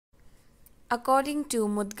According to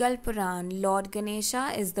Mudgal Puran, Lord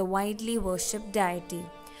Ganesha is the widely worshipped deity.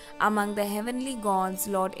 Among the heavenly gods,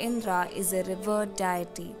 Lord Indra is a revered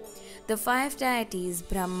deity. The five deities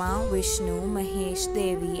Brahma, Vishnu, Mahesh,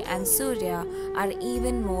 Devi and Surya are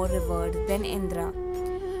even more revered than Indra.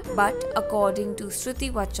 But according to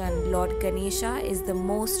Shruti Vachan, Lord Ganesha is the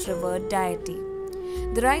most revered deity.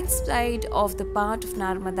 The right side of the part of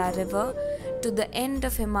Narmada river to the end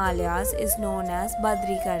of Himalayas is known as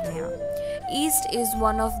Badrikarnya. East is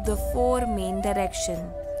one of the four main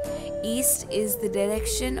directions. East is the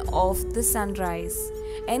direction of the sunrise.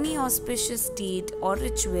 Any auspicious deed or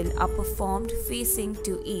ritual are performed facing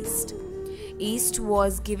to east. East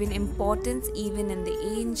was given importance even in the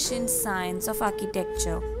ancient science of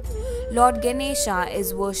architecture. Lord Ganesha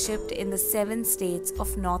is worshipped in the 7 states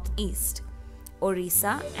of northeast,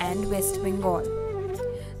 Orissa and West Bengal.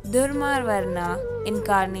 Dhumravarna,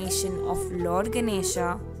 incarnation of Lord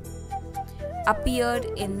Ganesha, appeared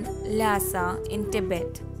in Lhasa in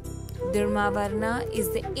Tibet. Dhumravarna is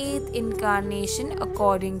the 8th incarnation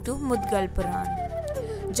according to Mudgal Puran.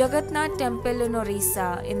 Jagannath Temple in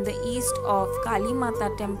Orissa in the East of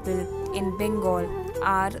Kalimata Temple in Bengal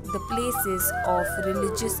are the places of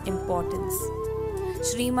religious importance.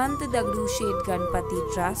 Shreemant Dagdusheth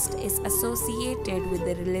Ganpati Trust is associated with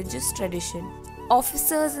the religious tradition.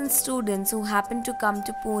 Officers and students who happen to come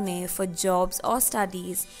to Pune for jobs or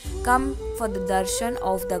studies come for the darshan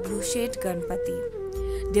of Dagdusheth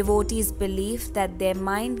Ganpati. Devotees believe that their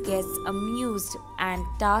mind gets amused and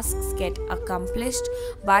tasks get accomplished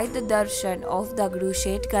by the darshan of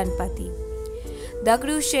Dagdusheth Ganpati.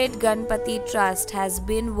 Dagdusheth Ganpati Trust has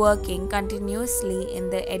been working continuously in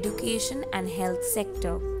the education and health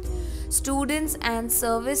sector. Students and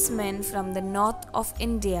servicemen from the north of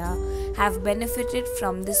India have benefited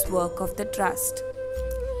from this work of the trust.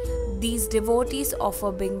 These devotees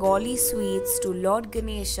offer Bengali sweets to Lord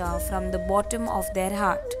Ganesha from the bottom of their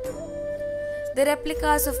heart. The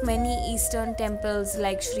replicas of many eastern temples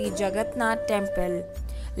like Sri Jagannath Temple,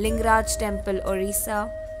 Lingaraj Temple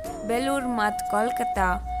Orissa, Belur Math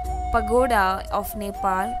Kolkata, Pagoda of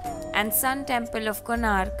Nepal and Sun Temple of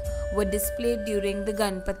Konark were displayed during the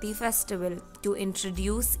Ganpati festival to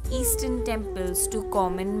introduce Eastern temples to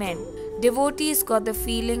common men. Devotees got the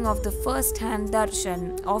feeling of the first-hand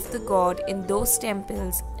darshan of the god in those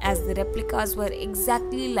temples as the replicas were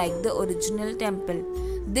exactly like the original temple.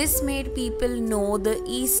 This made people know the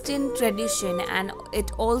Eastern tradition and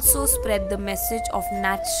it also spread the message of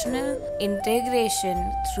national integration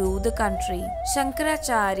through the country.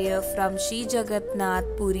 Shankaracharya from Sri Jagannath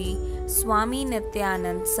Puri, Swami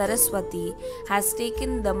Nityanand Saraswati has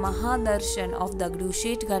taken the Mahadarshan of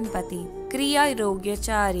Dagdusheth Ganpati. Kriya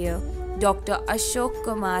Yogyacharya Dr. Ashok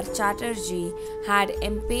Kumar Chatterjee had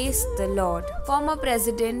embraced the Lord. Former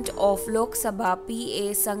President of Lok Sabha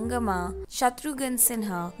P.A. Sangama Shatrughan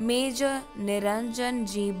Sinha, Major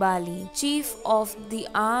Niranjan G. Bali, Chief of the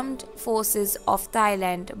Armed Forces of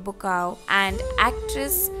Thailand Bukau, and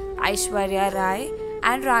actress Aishwarya Rai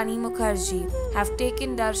and Rani Mukherjee have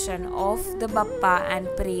taken darshan of the Bappa and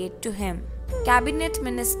prayed to him. Cabinet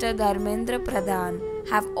Minister Dharmendra Pradhan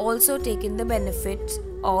have also taken the benefit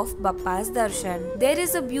of Bappa's darshan. There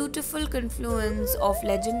is a beautiful confluence of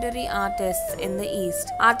legendary artists in the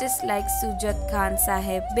East. Artists like Sujat Khan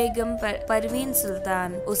Sahib, Begum Parveen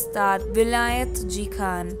Sultan, Ustad Vilayat Ji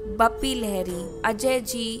Khan, Bappi Lahiri, Ajay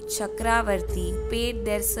Ji Chakravarti paid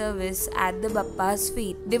their service at the Bappa's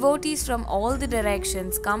feet. Devotees from all the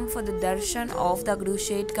directions come for the darshan of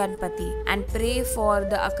Dagdusheth Ganpati and pray for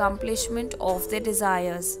the accomplishment of their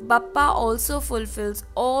desires. Bappa also fulfills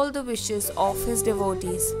all the wishes of his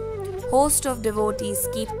devotees. Host of devotees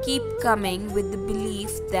keep coming with the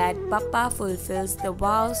belief that Bappa fulfills the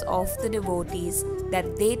vows of the devotees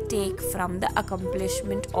that they take from the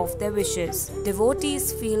accomplishment of their wishes.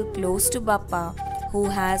 Devotees feel close to Bappa, who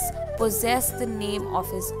has possessed the name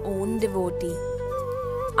of his own devotee.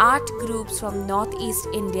 Art groups from Northeast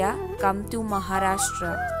India come to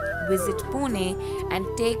Maharashtra, visit Pune and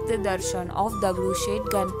take the darshan of Dagdusheth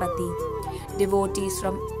Ganpati. Devotees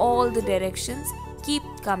from all the directions keep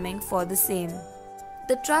coming for the same.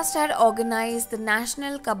 The trust had organized the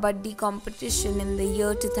National Kabaddi competition in the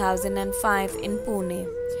year 2005 in Pune.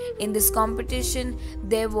 In this competition,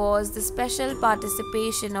 there was the special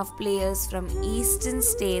participation of players from eastern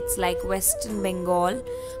states like Western Bengal,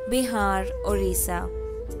 Bihar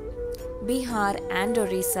and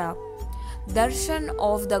Orissa. Darshan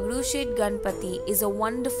of Dagdusheth Ganpati is a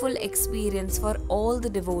wonderful experience for all the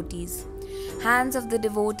devotees. Hands of the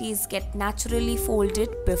devotees get naturally folded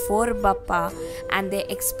before Bappa and they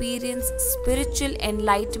experience spiritual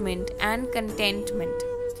enlightenment and contentment.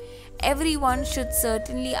 everyone should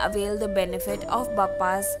certainly avail the benefit of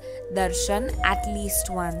Bappa's darshan at least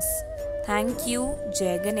once. Thank you,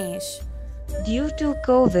 Jai Ganesh. Due to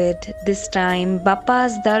COVID, this time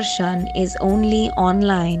Bappa's darshan is only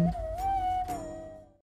online.